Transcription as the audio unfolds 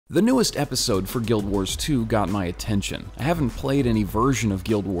The newest episode for Guild Wars 2 got my attention. I haven't played any version of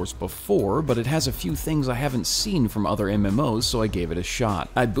Guild Wars before, but it has a few things I haven't seen from other MMOs, so I gave it a shot.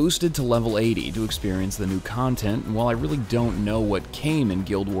 I boosted to level 80 to experience the new content, and while I really don't know what came in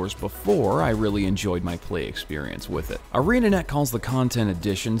Guild Wars before, I really enjoyed my play experience with it. ArenaNet calls the content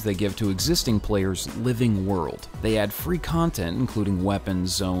additions they give to existing players living world. They add free content, including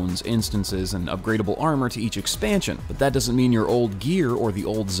weapons, zones, instances, and upgradable armor to each expansion, but that doesn't mean your old gear or the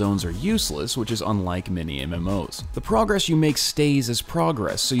old zones are useless, which is unlike many MMOs. The progress you make stays as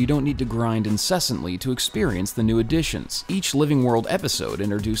progress, so you don't need to grind incessantly to experience the new additions. Each Living World episode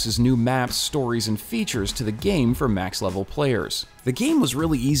introduces new maps, stories, and features to the game for max-level players. The game was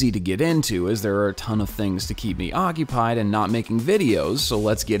really easy to get into, as there are a ton of things to keep me occupied and not making videos, so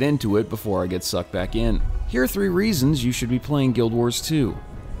let's get into it before I get sucked back in. Here are 3 reasons you should be playing Guild Wars 2.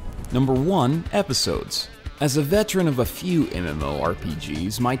 Number 1. Episodes. As a veteran of a few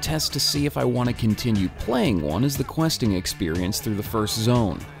MMORPGs, my test to see if I want to continue playing one is the questing experience through the first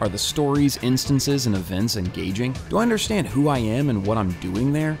zone. Are the stories, instances, and events engaging? Do I understand who I am and what I'm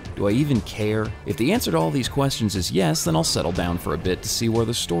doing there? Do I even care? If the answer to all these questions is yes, then I'll settle down for a bit to see where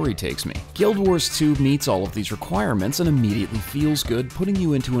the story takes me. Guild Wars 2 meets all of these requirements and immediately feels good, putting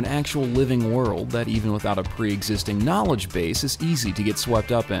you into an actual living world that even without a pre-existing knowledge base is easy to get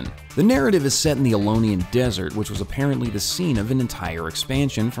swept up in. The narrative is set in the Alonian Desert, which was apparently the scene of an entire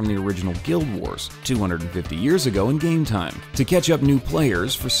expansion from the original Guild Wars, 250 years ago in game time. To catch up new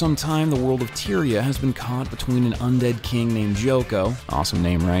players, for some time the world of Tyria has been caught between an undead king named Joko, awesome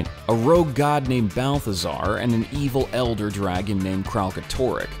name, right? A rogue god named Balthazar, and an evil elder dragon named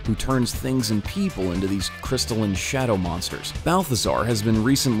Kralkatorrik, who turns things and people into these crystalline shadow monsters. Balthazar has been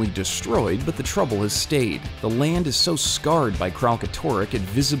recently destroyed, but the trouble has stayed. The land is so scarred by Kralkatorrik it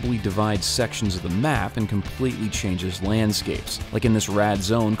visibly divides sections of the map and completely changes landscapes, like in this rad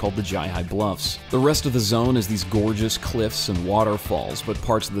zone called the Jai-Hai Bluffs. The rest of the zone is these gorgeous cliffs and waterfalls, but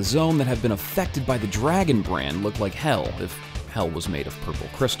parts of the zone that have been affected by the dragon brand look like hell, if hell was made of purple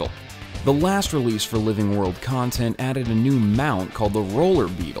crystal. The last release for Living World content added a new mount called the Roller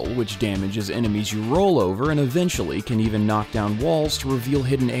Beetle, which damages enemies you roll over and eventually can even knock down walls to reveal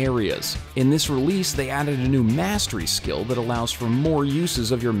hidden areas. In this release, they added a new mastery skill that allows for more uses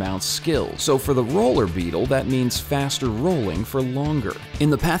of your mount's skill. So for the Roller Beetle, that means faster rolling for longer.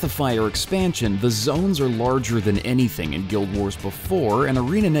 In the Path of Fire expansion, the zones are larger than anything in Guild Wars before, and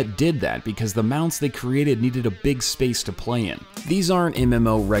ArenaNet did that because the mounts they created needed a big space to play in. These aren't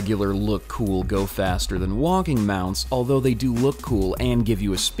MMO regular look cool, go faster than walking mounts. Although they do look cool and give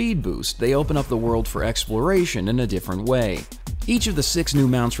you a speed boost, they open up the world for exploration in a different way. Each of the 6 new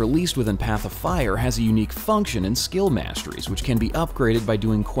mounts released within Path of Fire has a unique function and skill masteries, which can be upgraded by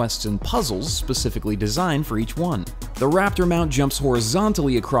doing quests and puzzles specifically designed for each one. The Raptor mount jumps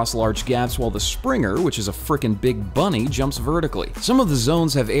horizontally across large gaps, while the Springer, which is a frickin' big bunny, jumps vertically. Some of the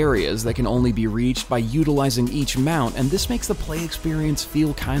zones have areas that can only be reached by utilizing each mount, and this makes the play experience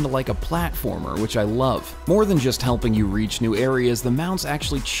feel kinda like a platformer, which I love. More than just helping you reach new areas, the mounts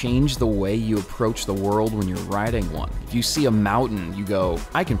actually change the way you approach the world when you're riding one. If you see a mountain, you go,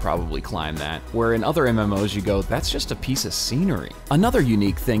 I can probably climb that, where in other MMOs you go, that's just a piece of scenery. Another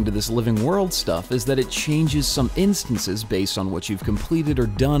unique thing to this Living World stuff is that it changes some instances based on what you've completed or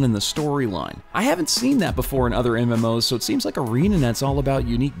done in the storyline. I haven't seen that before in other MMOs, so it seems like ArenaNet's all about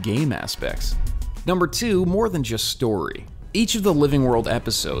unique game aspects. Number 2, more than just story. Each of the Living World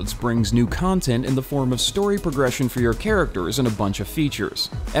episodes brings new content in the form of story progression for your characters and a bunch of features.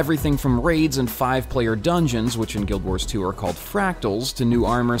 Everything from raids and 5-player dungeons, which in Guild Wars 2 are called fractals, to new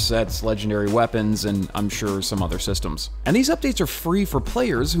armor sets, legendary weapons, and I'm sure some other systems. And these updates are free for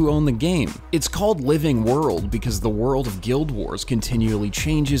players who own the game. It's called Living World because the world of Guild Wars continually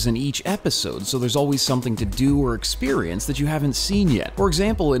changes in each episode, so there's always something to do or experience that you haven't seen yet. For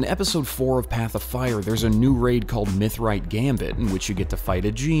example, in episode 4 of Path of Fire, there's a new raid called Mithrite Gambit, in which you get to fight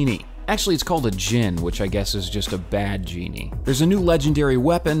a genie. Actually, it's called a djinn, which I guess is just a bad genie. There's a new legendary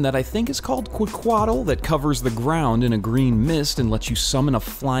weapon that I think is called Quequatl that covers the ground in a green mist and lets you summon a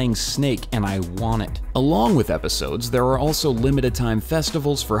flying snake, and I want it. Along with episodes, there are also limited time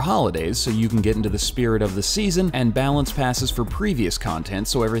festivals for holidays so you can get into the spirit of the season, and balance passes for previous content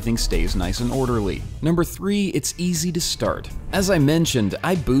so everything stays nice and orderly. Number 3, it's easy to start. As I mentioned,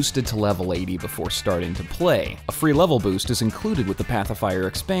 I boosted to level 80 before starting to play. A free level boost is included with the Path of Fire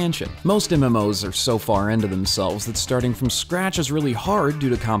expansion. Most MMOs are so far into themselves that starting from scratch is really hard due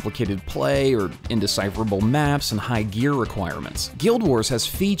to complicated play or indecipherable maps and high gear requirements. Guild Wars has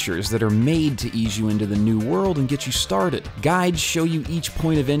features that are made to ease you into the new world and get you started. Guides show you each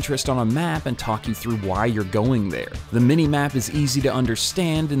point of interest on a map and talk you through why you're going there. The mini-map is easy to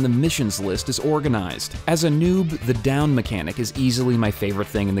understand and the missions list is organized. As a noob, the down mechanic is easily my favorite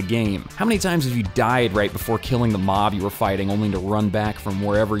thing in the game. How many times have you died right before killing the mob you were fighting only to run back from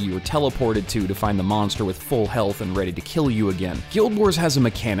wherever you were teleported to find the monster with full health and ready to kill you again? Guild Wars has a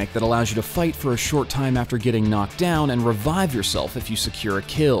mechanic that allows you to fight for a short time after getting knocked down and revive yourself if you secure a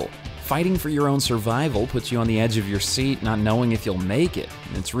kill. Fighting for your own survival puts you on the edge of your seat, not knowing if you'll make it,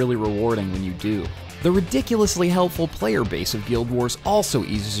 and it's really rewarding when you do. The ridiculously helpful player base of Guild Wars also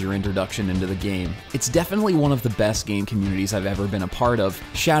eases your introduction into the game. It's definitely one of the best game communities I've ever been a part of.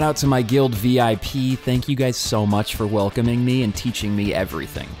 Shout out to my guild VIP, thank you guys so much for welcoming me and teaching me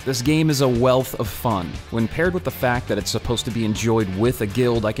everything. This game is a wealth of fun. When paired with the fact that it's supposed to be enjoyed with a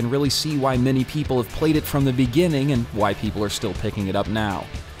guild, I can really see why many people have played it from the beginning and why people are still picking it up now.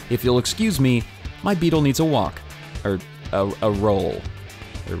 If you'll excuse me, my beetle needs a walk. Or a roll.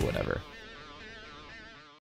 Or whatever.